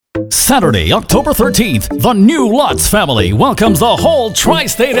Saturday, October 13th, the NewLots family welcomes the whole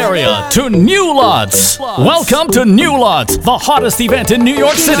tri-state area to NewLots. Welcome to NewLots, the hottest event in New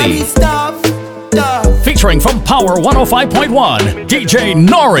York City. Featuring from Power 105.1, DJ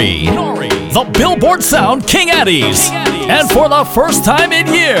Nori, the Billboard Sound King Addies, and for the first time in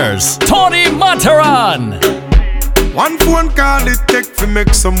years, Tony Monteran. One phone call it take to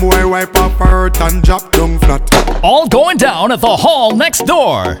make some boy wipe up her hurt and drop down flat. All going down at the hall next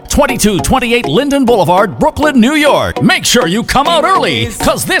door, 2228 Linden Boulevard, Brooklyn, New York. Make sure you come out early,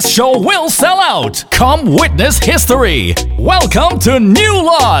 cause this show will sell out. Come witness history. Welcome to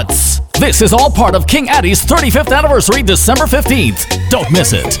NewLots. This is all part of King Addies' 35th anniversary, December 15th. Don't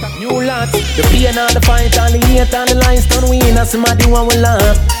miss it. NewLots, the pain and the fight and the hate and the lines done we in a somebody one will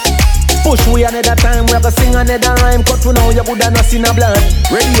laugh. Push we another time, we gonna sing another rhyme. Cut for now, you woulda not seen a blood.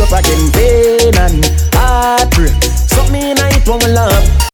 Ready up again, pain and heartbreak. Something in it when we love.